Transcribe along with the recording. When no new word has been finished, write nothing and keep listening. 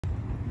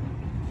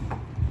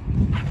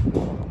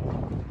Oh,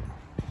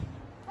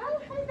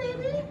 hi,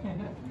 baby.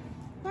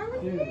 How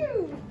are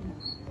you?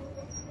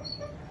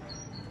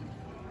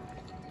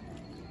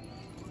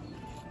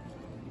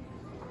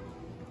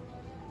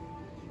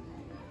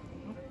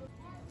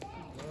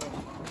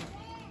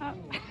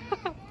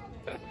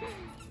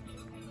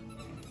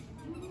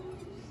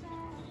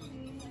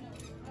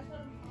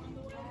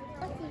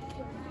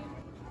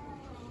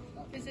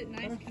 Is it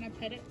nice? Can I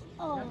pet it?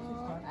 Oh,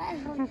 I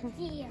love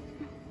you.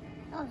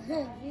 Oh,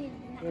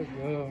 Good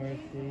girl,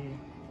 Mercy.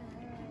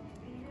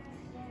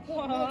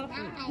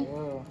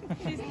 Whoa.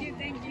 She's cute,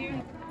 thank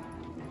you.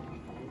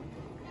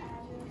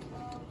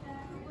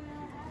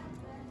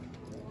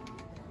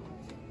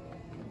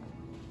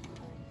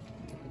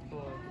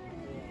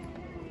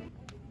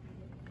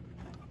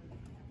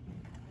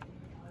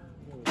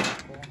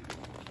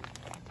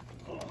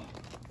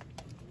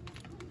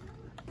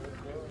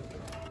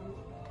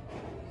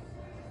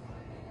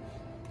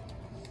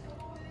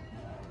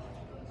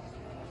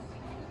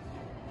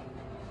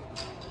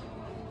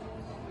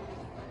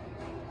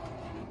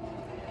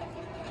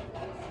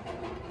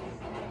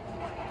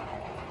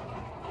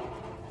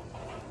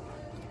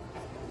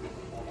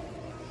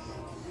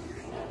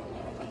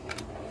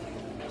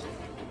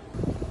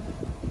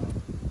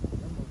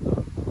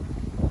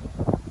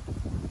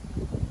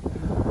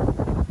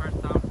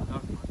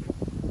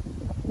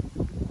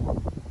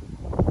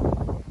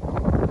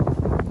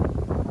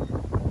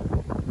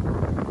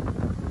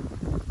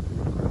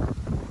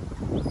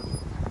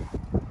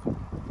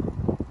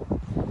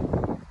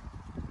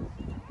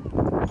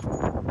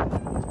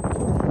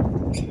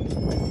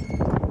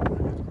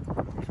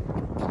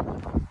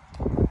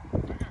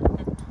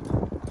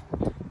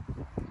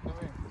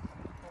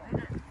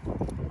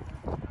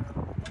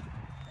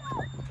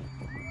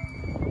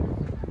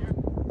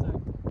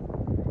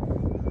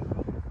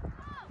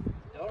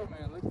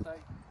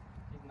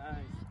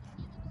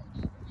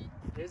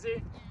 Is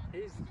he?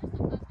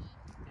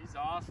 He's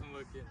awesome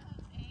looking.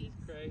 He's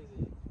crazy.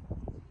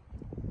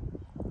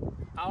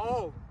 How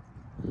old?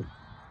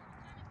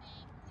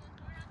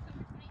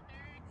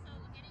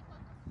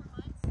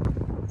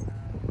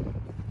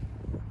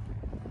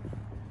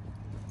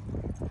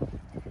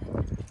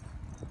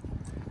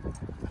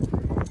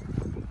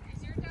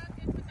 Is your dog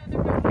good with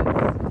other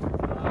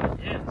dogs?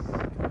 Yes.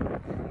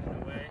 In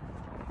a way.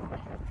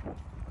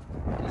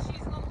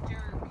 She's a little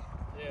jerk.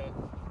 Yeah.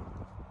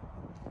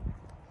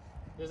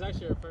 This is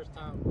actually our first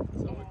time,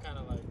 so we're kind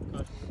of like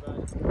cautious about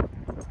it.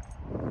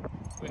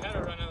 We had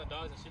her run out of the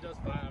dogs and she does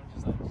fine. I'm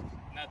just like,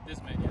 not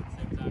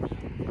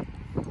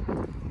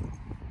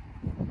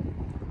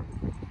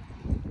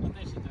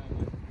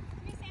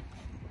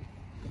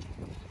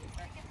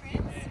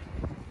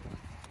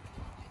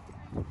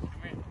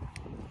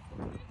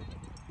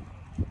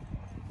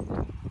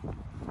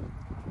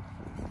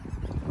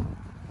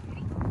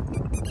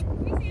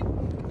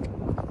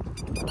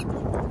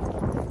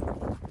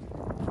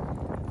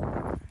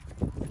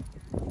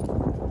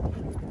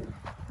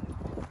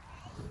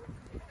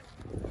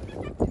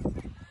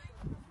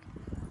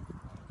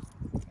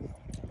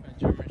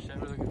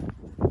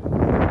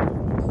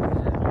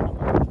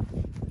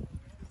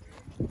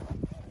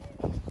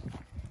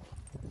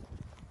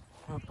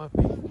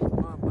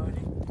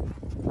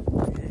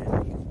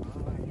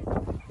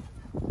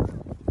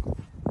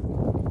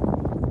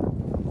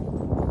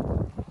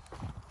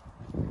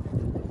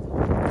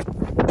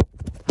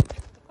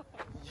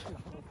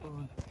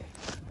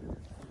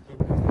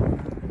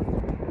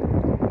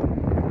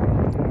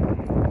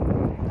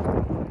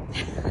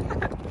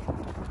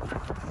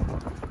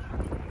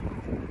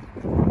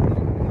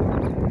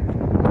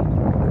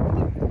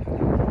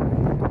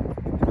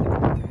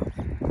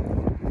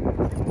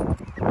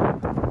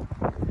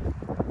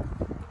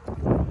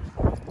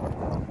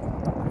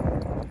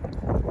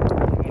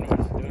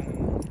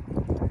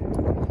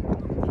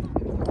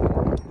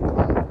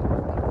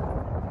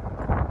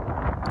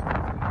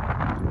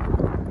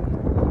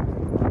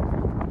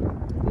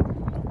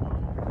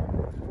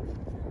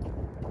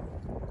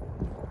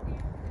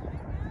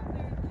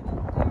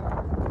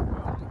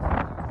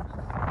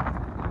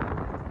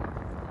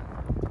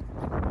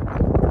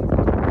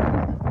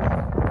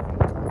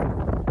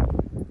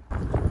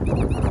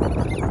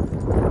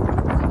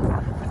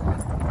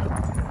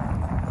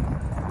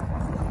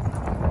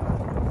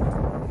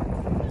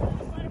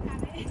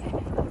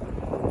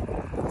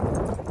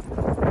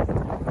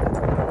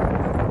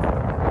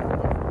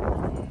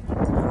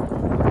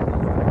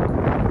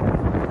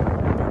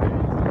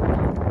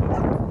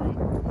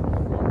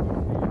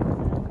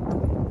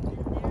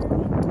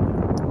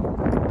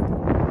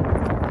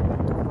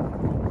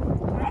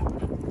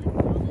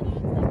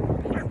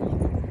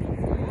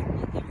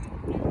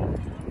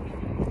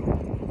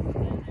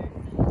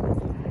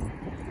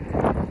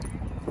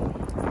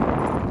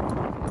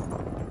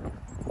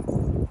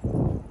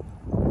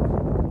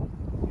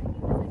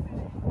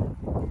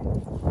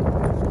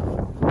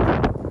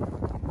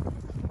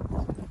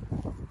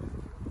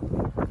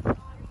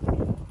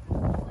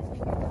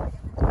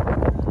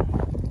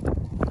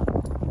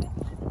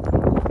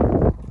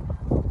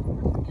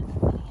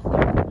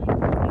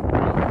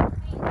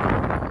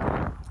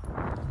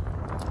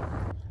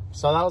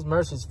So that was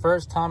Mercy's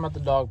first time at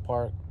the dog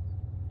park.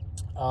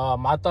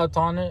 My thoughts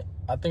on it,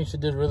 I think she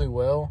did really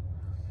well.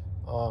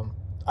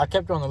 I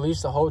kept her on the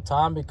leash the whole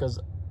time because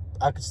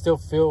I could still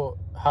feel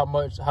how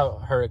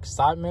her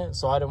excitement.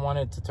 So I didn't want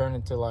it to turn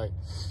into like,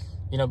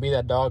 you know, be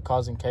that dog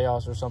causing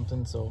chaos or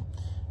something. So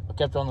I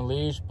kept her on the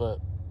leash, but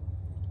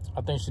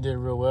I think she did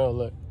real well.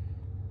 Look,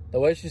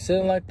 the way she's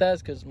sitting like that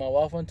is because my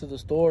wife went to the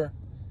store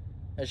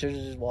and she was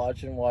just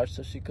watch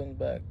till she comes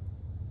back.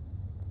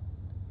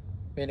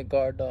 Being a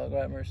guard dog,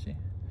 right, Mercy?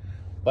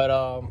 But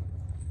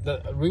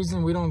the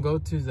reason we don't go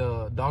to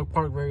the dog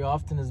park very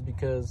often is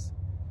because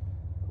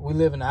we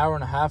live an hour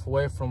and a half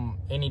away from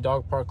any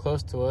dog park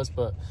close to us.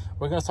 But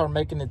we're gonna start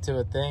making it to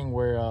a thing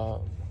where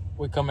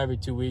we come every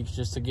 2 weeks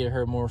just to get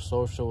her more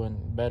social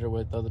and better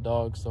with other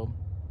dogs. So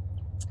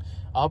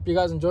I hope you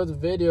guys enjoyed the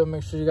video.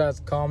 Make sure you guys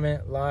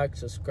comment, like,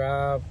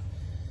 subscribe,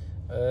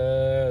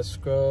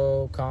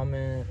 scroll,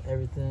 comment,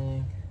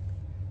 everything.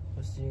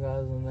 I'll see you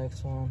guys in the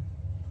next one.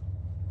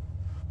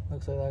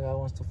 Looks like that guy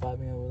wants to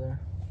fight me over there.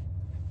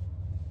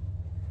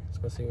 Let's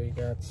go see what he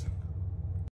got.